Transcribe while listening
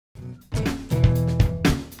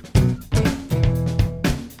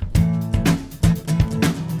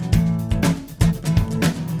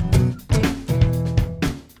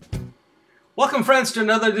Welcome, friends, to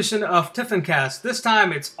another edition of Tiffincast. This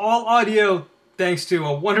time it's all audio thanks to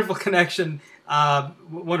a wonderful connection,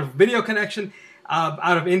 wonderful video connection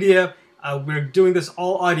out of India. We're doing this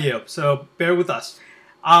all audio, so bear with us.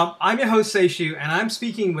 I'm your host, Seishu, and I'm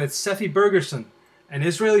speaking with Sephi Bergerson, an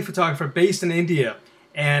Israeli photographer based in India.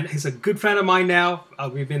 And he's a good friend of mine now.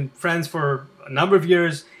 We've been friends for a number of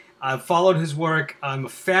years. I've followed his work. I'm a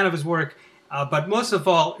fan of his work. But most of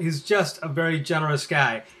all, he's just a very generous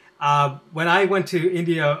guy. When I went to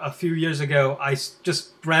India a few years ago, I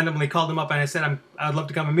just randomly called him up and I said I'd love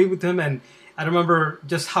to come and meet with him. And I remember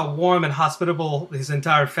just how warm and hospitable his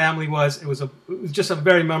entire family was. It was just a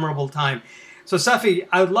very memorable time. So Sephi,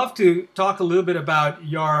 I would love to talk a little bit about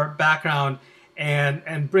your background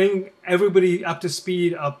and bring everybody up to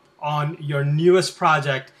speed up on your newest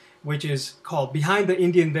project, which is called Behind the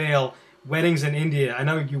Indian Veil, Weddings in India. I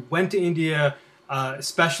know you went to India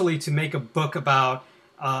especially to make a book about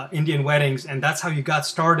Indian weddings, and that's how you got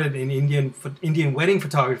started in Indian wedding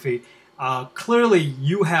photography. Clearly,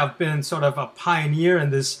 you have been sort of a pioneer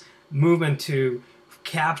in this movement to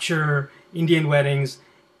capture Indian weddings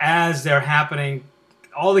as they're happening,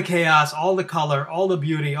 all the chaos, all the color, all the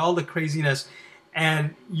beauty, all the craziness,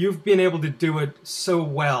 and you've been able to do it so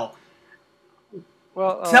well.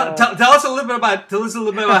 Well, tell us a little bit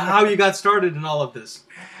about how you got started in all of this.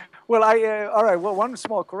 Well, all right. Well, one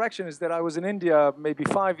small correction is that I was in India maybe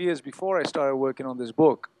 5 years before I started working on this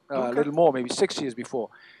book. Okay. A little more, maybe 6 years before.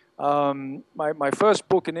 My first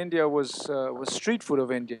book in India was Street Food of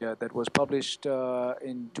India, that was published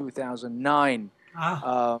in 2009.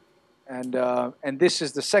 And this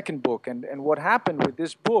is the second book. And what happened with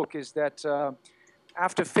this book is that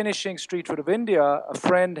after finishing Street Food of India, a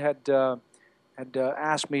friend had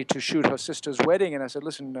asked me to shoot her sister's wedding, and I said,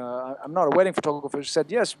 listen, I'm not a wedding photographer. She said,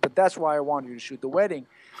 yes, but that's why I want you to shoot the wedding.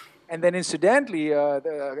 And then incidentally,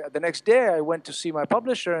 the next day I went to see my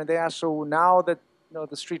publisher, and they asked, so now that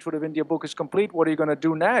the Street Food of India book is complete, what are you going to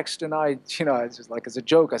do next? And I just like as a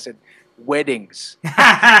joke, I said, weddings.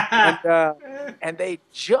 and they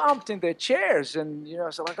jumped in their chairs, and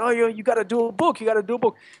so like, oh, you got to do a book,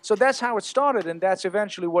 So that's how it started, and that's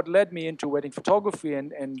eventually what led me into wedding photography.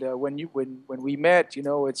 And when we met,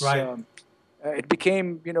 it's right. It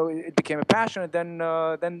became a passion, and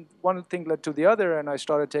then one thing led to the other, and I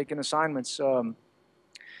started taking assignments.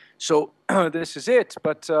 So this is it,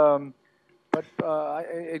 but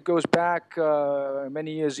it goes back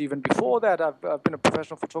many years even before that. I've been a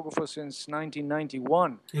professional photographer since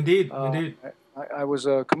 1991. Indeed. I was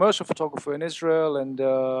a commercial photographer in Israel, and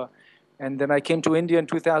then I came to India in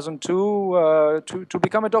 2002 to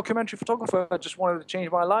become a documentary photographer. I just wanted to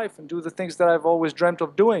change my life and do the things that I've always dreamt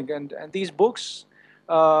of doing. And these books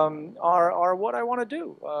are what I want to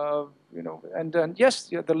do. And yes,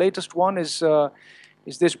 the latest one is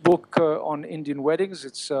this book on Indian weddings.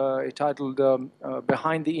 It's titled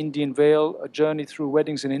Behind the Indian Veil, A Journey Through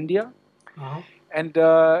Weddings in India. Uh-huh. And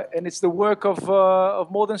it's the work of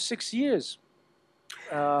more than 6 years,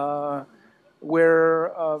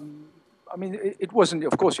 where, it wasn't,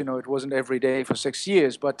 of course, it wasn't every day for 6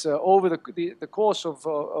 years, but over the course of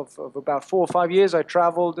about 4 or 5 years, I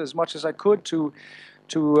traveled as much as I could to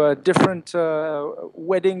different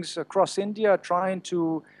weddings across India, trying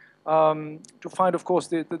to find, of course,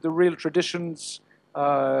 the real traditions,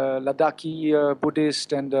 Ladakhi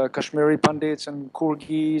Buddhist and Kashmiri Pandits and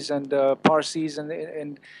Kurgis and Parsis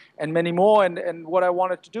and many more. And what I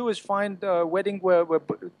wanted to do is find a wedding where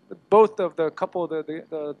both of the couple,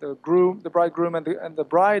 the bridegroom and the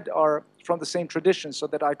bride are from the same tradition, so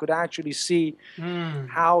that I could actually see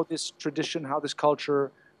how this tradition, how this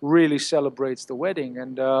culture really celebrates the wedding.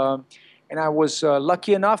 And I was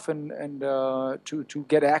lucky enough to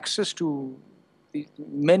get access to the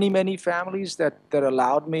many families that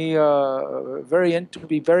allowed me to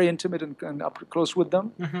be very intimate and up close with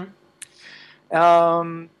them. Mm-hmm.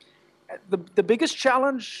 The biggest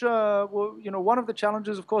challenge, one of the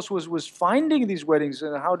challenges, of course, was finding these weddings.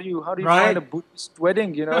 And how do you right. find a Buddhist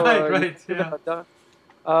wedding? Right. Yeah.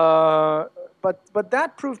 But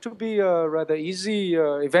that proved to be rather easy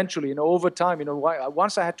eventually. Over time,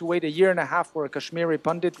 once I had to wait 1.5 years for a Kashmiri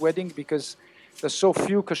Pandit wedding because there's so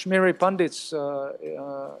few Kashmiri Pandits.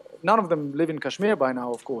 None of them live in Kashmir by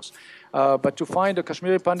now, of course. But to find a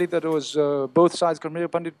Kashmiri Pandit that was both sides Kashmiri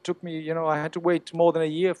Pandit took me. I had to wait more than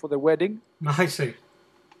 1 year for the wedding. I see.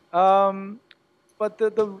 But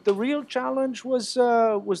the real challenge was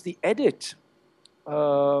the edit.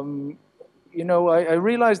 I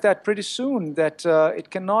realized that pretty soon that it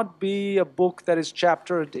cannot be a book that is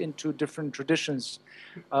chaptered into different traditions.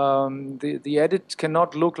 The edit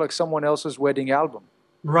cannot look like someone else's wedding album.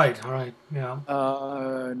 Right. All right. Yeah.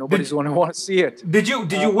 Nobody's Did going to want to see it. did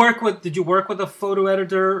you work with a photo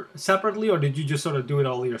editor separately, or did you just sort of do it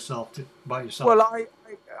all yourself by Well, yourself?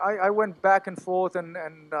 I went back and forth, and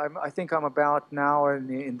I think I'm about now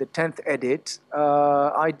in the 10th edit.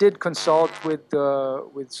 I did consult with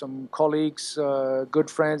some colleagues, good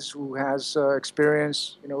friends who has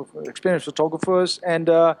experience, experienced photographers, and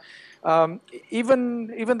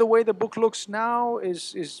even the way the book looks now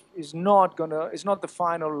is not the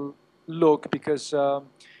final look because.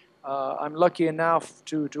 I'm lucky enough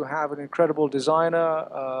to have an incredible designer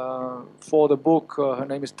for the book. Her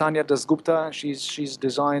name is Tanya Dasgupta, and she's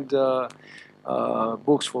designed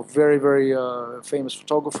books for very very famous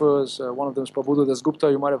photographers. One of them is Prabhuda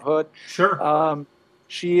Dasgupta. You might have heard. Sure.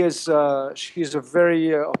 She is a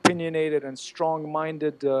very opinionated and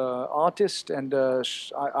strong-minded artist, and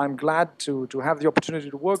I'm glad to have the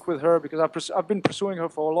opportunity to work with her because I've been pursuing her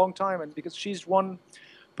for a long time, and because she's one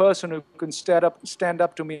person who can stand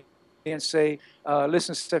up to me and say,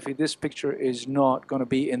 "Listen, Sephi, this picture is not going to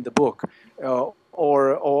be in the book, or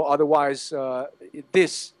otherwise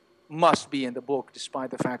this must be in the book, despite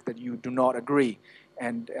the fact that you do not agree."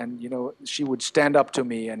 And she would stand up to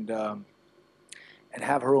me and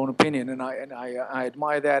have her own opinion, and I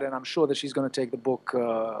admire that, and I'm sure that she's going to take the book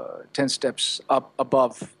 10 steps up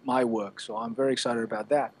above my work. So I'm very excited about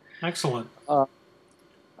that. Excellent.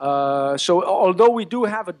 So although we do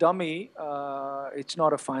have a dummy, it's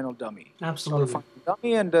not a final dummy. Absolutely. It's not a final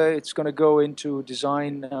dummy, and it's going to go into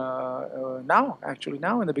design now. Actually,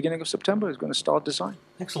 now in the beginning of September, it's going to start design.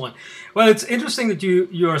 Excellent. Well, it's interesting that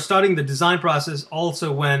you're starting the design process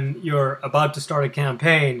also when you're about to start a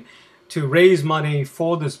campaign to raise money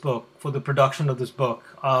for this book, for the production of this book.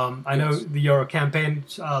 I know your campaign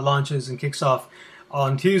launches and kicks off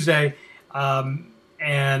on Tuesday,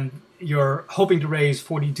 and you're hoping to raise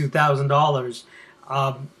 $42,000,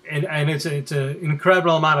 and it's an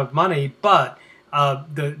incredible amount of money. But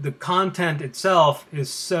the content itself is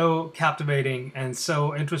so captivating and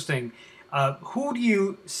so interesting. Who do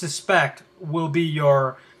you suspect will be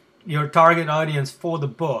your target audience for the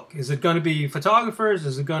book? Is it going to be photographers?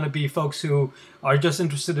 Is it going to be folks who are just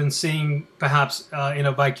interested in seeing, perhaps in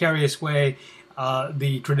a vicarious way,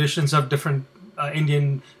 the traditions of different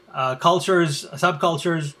Indian cultures,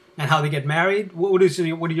 subcultures, and how they get married? What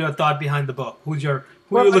are your thought behind the book?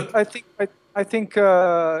 I think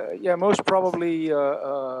most probably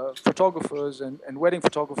photographers and wedding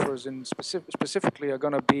photographers specifically are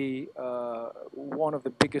going to be one of the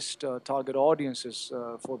biggest target audiences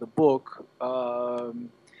for the book.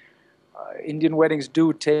 Indian weddings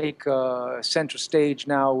do take center stage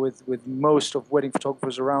now with most of wedding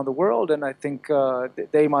photographers around the world, and I think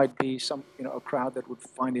they might be a crowd that would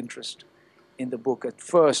find interest in the book at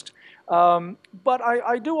first. But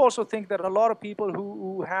I do also think that a lot of people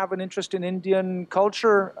who have an interest in Indian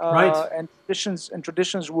culture and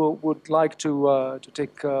traditions would like to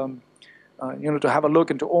take to have a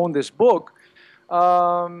look and to own this book,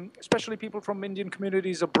 especially people from Indian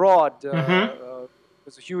communities abroad.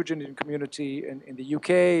 There's a huge Indian community in the UK,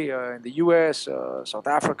 in the US, South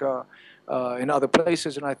Africa, in other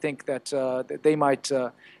places, and I think that they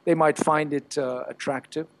might find it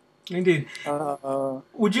attractive. Indeed.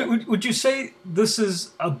 Would you say this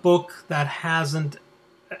is a book that hasn't?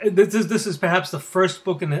 This is perhaps the first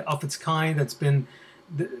book of its kind that's been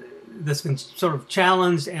sort of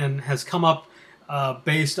challenged and has come up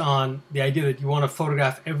based on the idea that you want to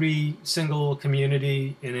photograph every single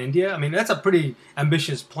community in India. I mean, that's a pretty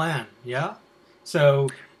ambitious plan. Yeah. So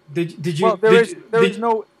did you? Well, there is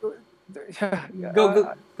no.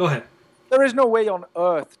 Go ahead. There is no way on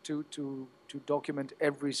earth to document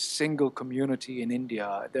every single community in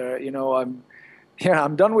India.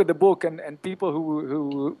 I'm done with the book, and people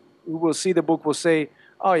who will see the book will say,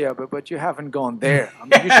 "Oh yeah, but you haven't gone there. I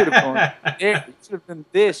mean, you should have gone there. You should have done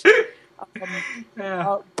this."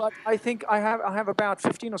 But I think I have about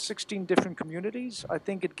 15 or 16 different communities. I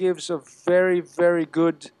think it gives a very very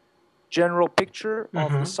good general picture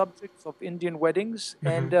of the subjects of Indian weddings,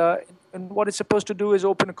 and what it's supposed to do is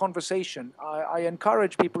open a conversation. I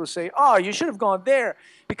encourage people to say, "Oh, you should have gone there,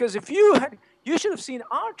 because if you should have seen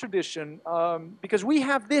our tradition, because we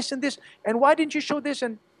have this and this, and why didn't you show this?"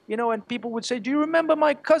 And people would say, "Do you remember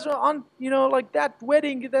my cousin on, like that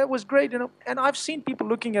wedding? That was great." And I've seen people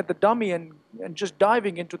looking at the dummy and just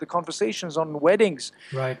diving into the conversations on weddings.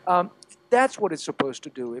 Right. That's what it's supposed to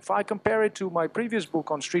do. If I compare it to my previous book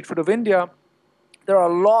on Street Food of India, there are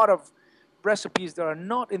a lot of recipes that are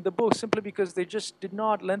not in the book simply because they just did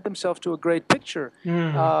not lend themselves to a great picture.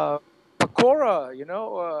 Pakora,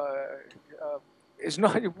 is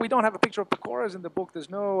not. We don't have a picture of pakoras in the book. There's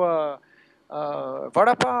no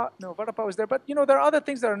Vadapa was there, but there are other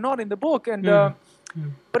things that are not in the book, and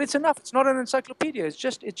but it's enough. It's not an encyclopedia. It's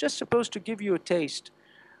just supposed to give you a taste.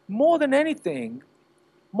 More than anything,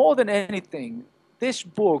 this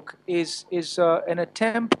book is an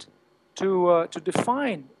attempt to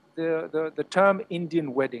define the term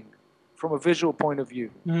Indian wedding from a visual point of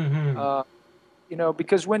view.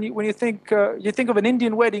 Because when you think of an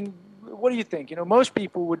Indian wedding, what do you think? Most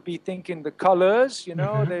people would be thinking the colors.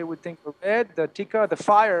 They would think of red, the tikka, the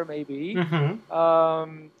fire, maybe.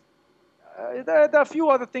 There are a few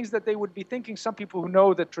other things that they would be thinking. Some people who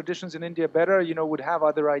know the traditions in India better, would have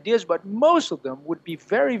other ideas, but most of them would be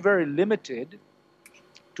very, very limited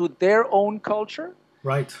to their own culture.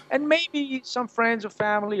 Right. And maybe some friends or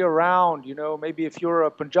family around, maybe if you're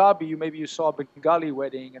a Punjabi, maybe you saw a Bengali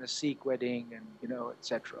wedding and a Sikh wedding and,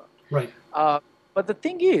 etc. Right. But the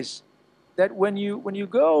thing is that when you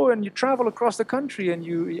go and you travel across the country and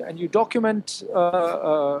you document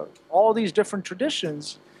all these different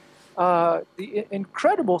traditions, the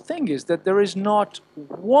incredible thing is that there is not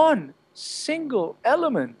one single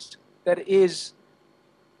element that is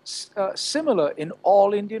similar in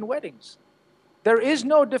all Indian weddings. There is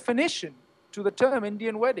no definition to the term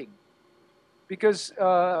Indian wedding, because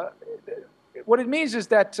what it means is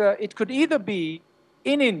that it could either be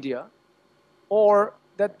in India, or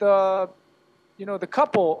that the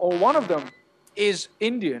couple or one of them is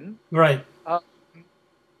Indian. Right.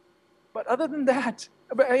 But other than that,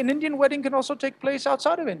 an Indian wedding can also take place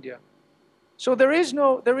outside of India. So there is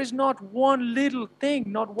not one little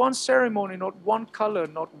thing, not one ceremony, not one color,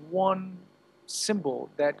 not one symbol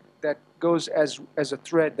that goes as a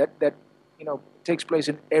thread that takes place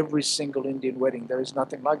in every single Indian wedding. There is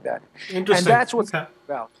nothing like that. Interesting. And that's what it's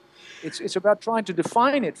about. It's about trying to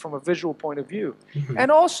define it from a visual point of view,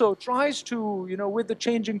 and also tries to, with the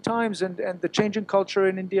changing times and the changing culture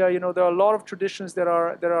in India, there are a lot of traditions that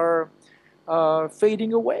are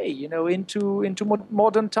fading away, into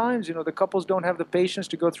modern times. The couples don't have the patience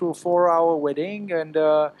to go through a 4-hour wedding, and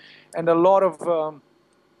a lot of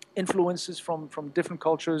influences from different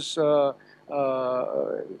cultures,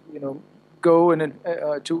 go and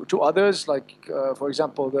to others, like for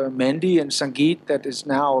example the Mehndi and Sangeet that is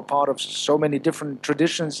now a part of so many different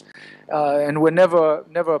traditions, and were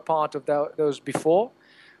never a part of those before.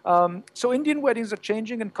 So Indian weddings are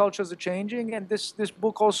changing and cultures are changing, and this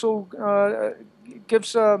book also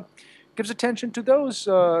gives attention to those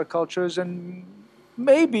cultures, and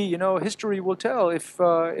maybe history will tell if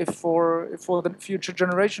for the future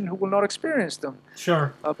generation who will not experience them.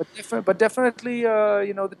 Sure. But definitely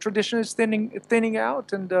the tradition is thinning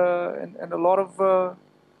out, and a lot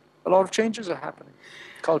of changes are happening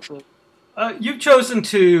culturally. You've chosen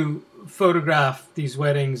to photograph these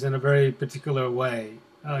weddings in a very particular way.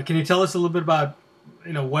 Can you tell us a little bit about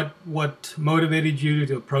what motivated you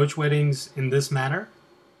to approach weddings in this manner?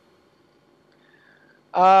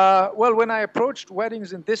 Well, when I approached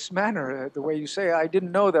weddings in this manner, the way you say, I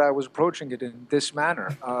didn't know that I was approaching it in this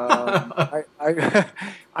manner. I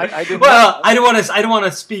didn't. Well, I don't want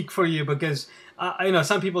to speak for you, because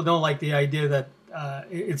some people don't like the idea that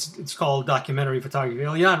it's called documentary photography.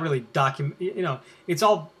 Well, you're not really it's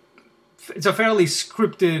a fairly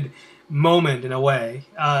scripted moment in a way,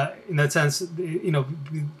 in that sense.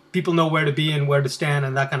 People know where to be and where to stand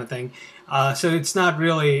and that kind of thing. So it's not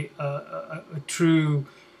really a true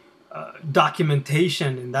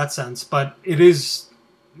documentation in that sense, but it is,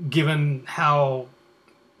 given how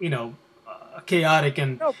chaotic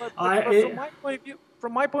and. No, but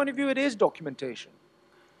from my point of view, it is documentation.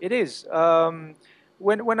 It is.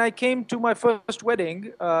 When I came to my first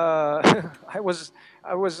wedding, I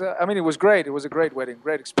mean, it was great. It was a great wedding,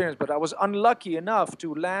 great experience. But I was unlucky enough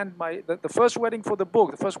to land the first wedding for the book.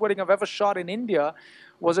 The first wedding I've ever shot in India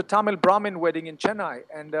was a Tamil Brahmin wedding in Chennai.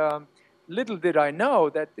 And little did I know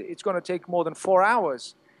that it's going to take more than 4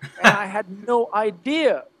 hours. And I had no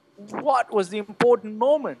idea what was the important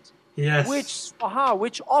moment. Yes. Which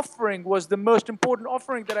offering was the most important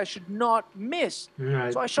offering that I should not miss.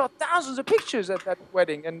 Right. So I shot thousands of pictures at that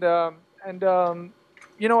wedding, and I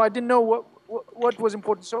didn't know what was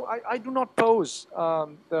important. So I do not pose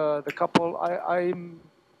the couple. I'm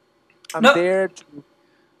there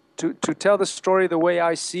to tell the story the way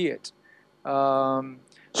I see it.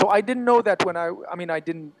 So I didn't know that when I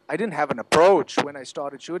didn't have an approach when I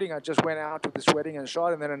started shooting. I just went out to this wedding and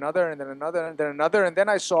shot, and then another, and then another, and then another, and then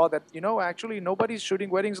I saw that actually nobody's shooting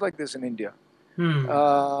weddings like this in India.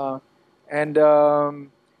 And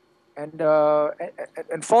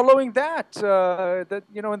following that,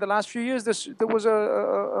 in the last few years, there was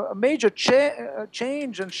a major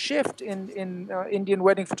change and shift in Indian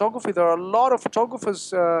wedding photography. There are a lot of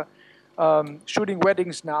photographers shooting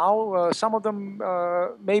weddings now. Some of them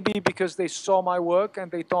maybe because they saw my work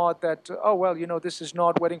and they thought that, oh, well, this is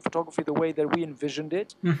not wedding photography the way that we envisioned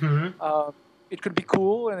it. It could be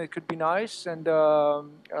cool and it could be nice. And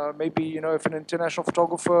maybe, if an international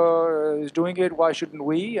photographer is doing it, why shouldn't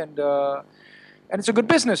we? And it's a good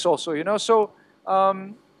business also, So,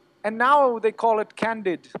 and now they call it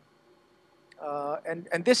candid.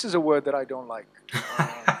 And this is a word that I don't like.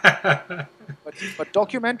 But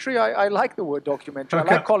documentary, I like the word documentary. Okay.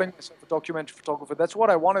 I like calling myself a documentary photographer. That's what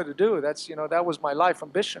I wanted to do. That's that was my life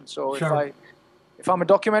ambition. So sure. if I'm a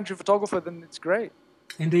documentary photographer, then it's great.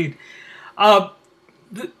 Indeed.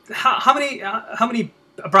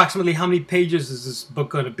 Approximately how many pages is this book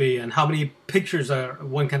going to be, and how many pictures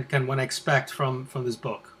can one expect from this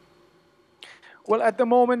book? Well, at the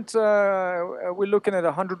moment, we're looking at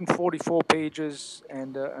 144 pages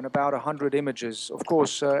and about 100 images. Of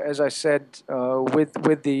course, as I said, with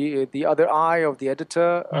the other eye of the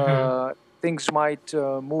editor, things might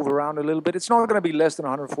move around a little bit. It's not going to be less than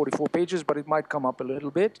 144 pages, but it might come up a little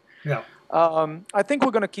bit. Yeah. I think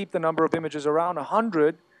we're going to keep the number of images around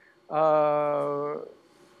 100.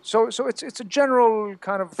 So it's a general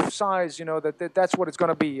kind of size, that's what it's going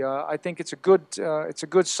to be. I think it's a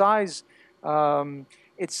good size.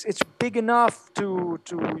 It's big enough to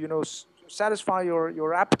satisfy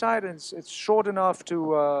your appetite, and it's short enough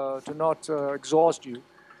to not exhaust you.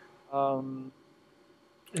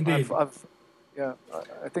 Indeed.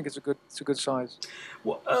 I think it's a good size.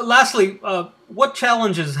 Well, lastly, what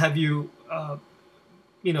challenges have you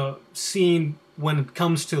seen when it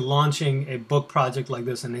comes to launching a book project like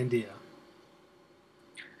this in India?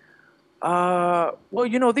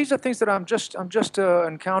 Well, these are things that I'm just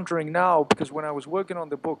encountering now, because when I was working on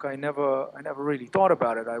the book, I never really thought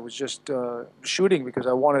about it. I was just shooting because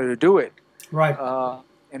I wanted to do it. Right.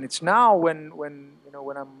 And it's now when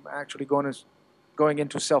I'm actually going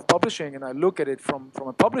into self-publishing, and I look at it from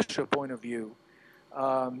a publisher point of view.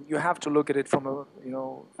 You have to look at it from a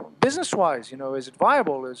business-wise. Is it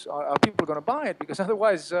viable? Are people going to buy it? Because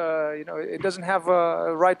otherwise, it doesn't have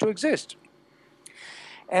a right to exist.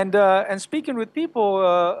 And speaking with people,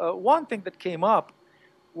 one thing that came up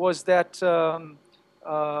was that there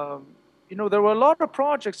were a lot of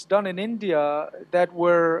projects done in India that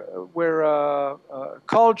were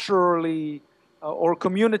culturally or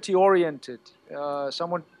community oriented.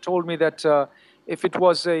 Someone told me that if it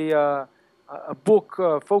was a book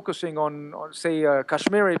focusing on say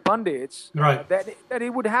Kashmiri Pandits, right. that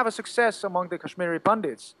it would have a success among the Kashmiri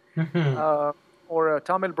Pandits. Or a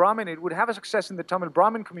Tamil Brahmin, it would have a success in the Tamil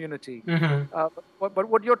Brahmin community. But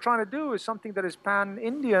what you're trying to do is something that is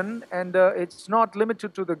pan-Indian, and it's not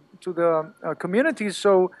limited to the communities.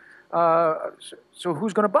 So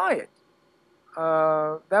who's going to buy it?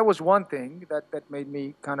 That was one thing that made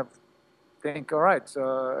me kind of think, all right,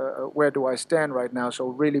 where do I stand right now? So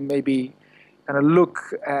really maybe kind of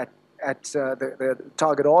look at the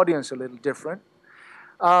target audience a little different.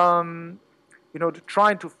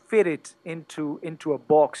 Trying to fit it into a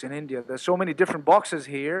box in India. There's so many different boxes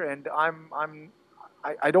here, and I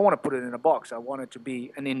don't want to put it in a box. I want it to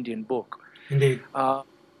be an Indian book. Indeed.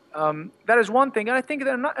 That is one thing, and I think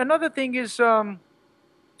that another thing is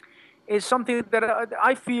something that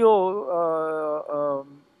I feel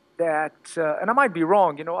that, and I might be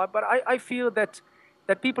wrong, but I feel that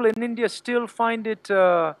people in India still find it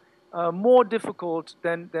more difficult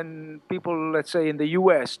than people, let's say, in the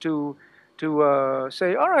U.S. to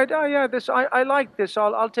say, all right, I like this.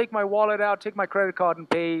 I'll take my wallet out, take my credit card, and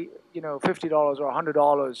pay $50 or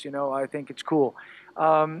 $100. I think it's cool.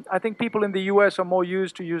 I think people in the U.S. are more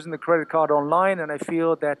used to using the credit card online, and I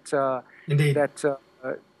feel that Indeed.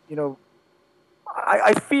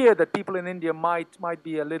 I fear that people in India might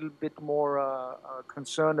be a little bit more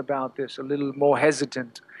concerned about this, a little more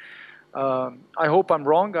hesitant. I hope I'm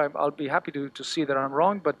wrong. I'll be happy to see that I'm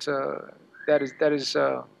wrong, but that is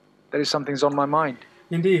something's on my mind.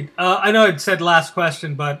 Indeed. I know it said last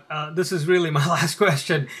question, but this is really my last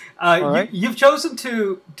question. Right. You've chosen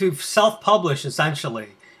to self-publish, essentially,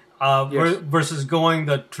 yes. versus going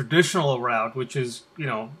the traditional route, which is,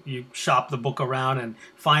 you shop the book around and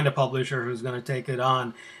find a publisher who's going to take it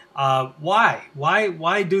on. Why?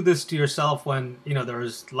 Why do this to yourself when,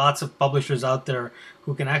 there's lots of publishers out there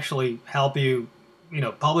who can actually help you,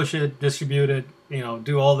 publish it, distribute it,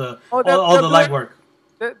 do all the legwork?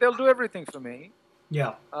 They'll do everything for me.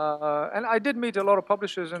 Yeah. And I did meet a lot of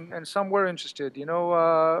publishers, and some were interested,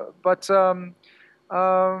 but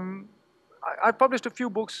I published a few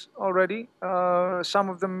books already. Some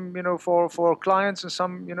of them, for clients, and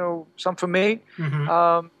some for me.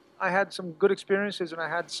 I had some good experiences, and I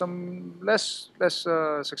had some less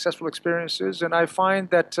successful experiences. And I find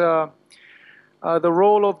that the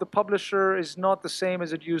role of the publisher is not the same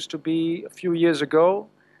as it used to be a few years ago.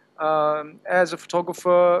 As a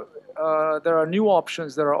photographer, there are new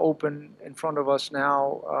options that are open in front of us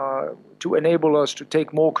now to enable us to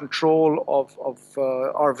take more control of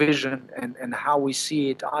our vision and how we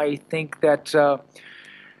see it. I think that,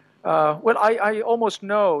 well, I almost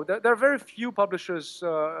know that there are very few publishers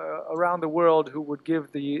around the world who would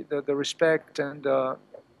give the respect and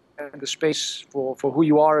the space for who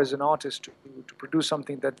you are as an artist to produce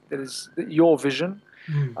something that is your vision.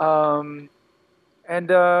 Mm. And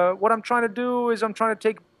what I'm trying to do is I'm trying to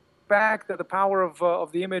take back the power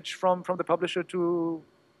of the image from the publisher to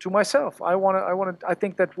myself. I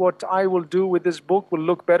think that what I will do with this book will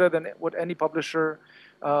look better than what any publisher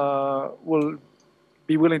will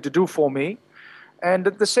be willing to do for me. And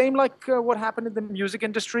the same like what happened in the music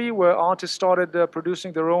industry, where artists started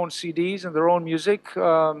producing their own CDs and their own music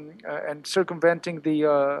and circumventing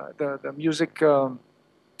the music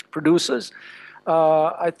producers.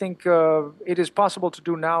 I think it is possible to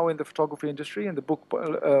do now in the photography industry, in the book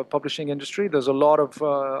publishing industry. There's a lot of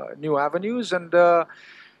new avenues, and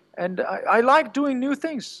I like doing new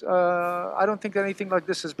things. I don't think anything like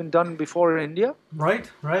this has been done before in India. Right.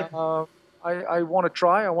 I want to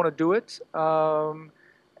try. I want to do it,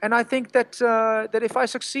 and I think that that if I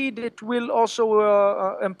succeed, it will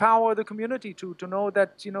also empower the community to know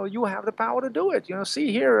that you have the power to do it.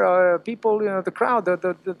 See here, people, the crowd,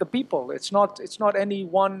 the people. It's not any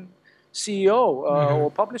one CEO or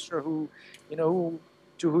publisher who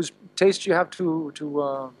to whose taste you have to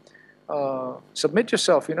submit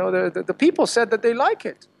yourself. The people said that they like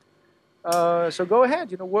it, so go ahead.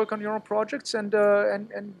 Work on your own projects and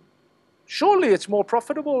surely it's more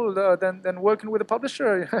profitable than working with a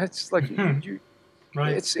publisher. It's like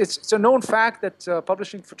right. It's a known fact that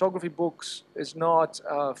publishing photography books is not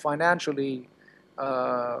financially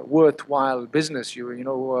worthwhile business.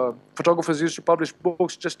 Photographers used to publish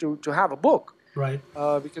books just to have a book, right?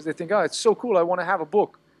 Because they think, it's so cool, I want to have a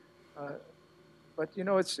book. But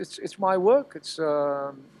it's my work.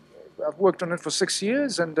 I've worked on it for 6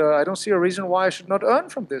 years, and I don't see a reason why I should not earn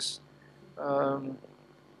from this.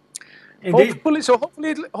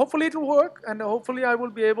 Hopefully it'll work, and hopefully I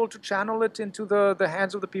will be able to channel it into the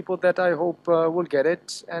hands of the people that I hope will get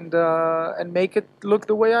it and make it look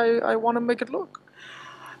the way I want to make it look.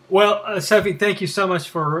 Well, Sephi, thank you so much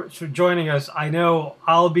for joining us. I know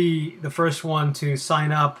I'll be the first one to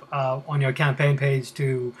sign up on your campaign page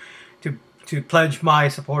to pledge my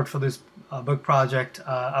support for this book project.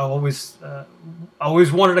 I always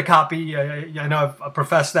wanted a copy. I know I've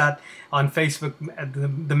professed that on Facebook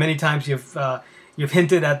the many times you've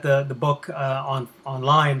hinted at the book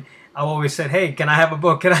online. I always said, "Hey, can I have a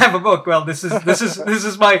book? Can I have a book?" Well, this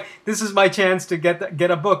is my chance to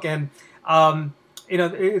get a book, and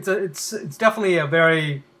it's definitely a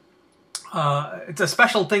very it's a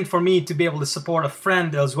special thing for me to be able to support a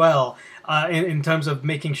friend as well. In terms of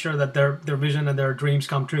making sure that their vision and their dreams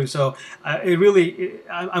come true. So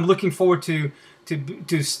I'm looking forward to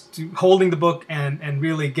holding the book and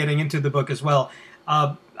really getting into the book as well.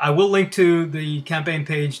 I will link to the campaign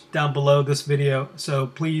page down below this video. So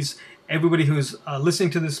please, everybody who's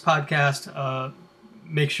listening to this podcast,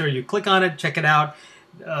 make sure you click on it, check it out.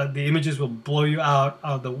 The images will blow you out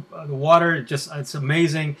of the water. It's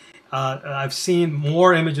amazing. I've seen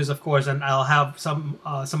more images, of course, and I'll have some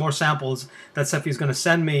more samples that Sephi is going to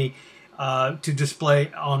send me to display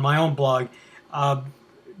on my own blog.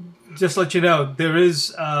 Just to let you know, there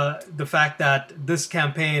is the fact that this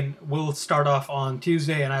campaign will start off on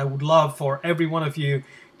Tuesday, and I would love for every one of you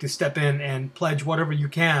to step in and pledge whatever you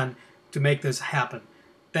can to make this happen.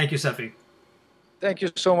 Thank you, Sephi. Thank you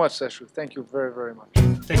so much, Seshu. Thank you very, very much.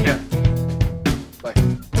 Take care.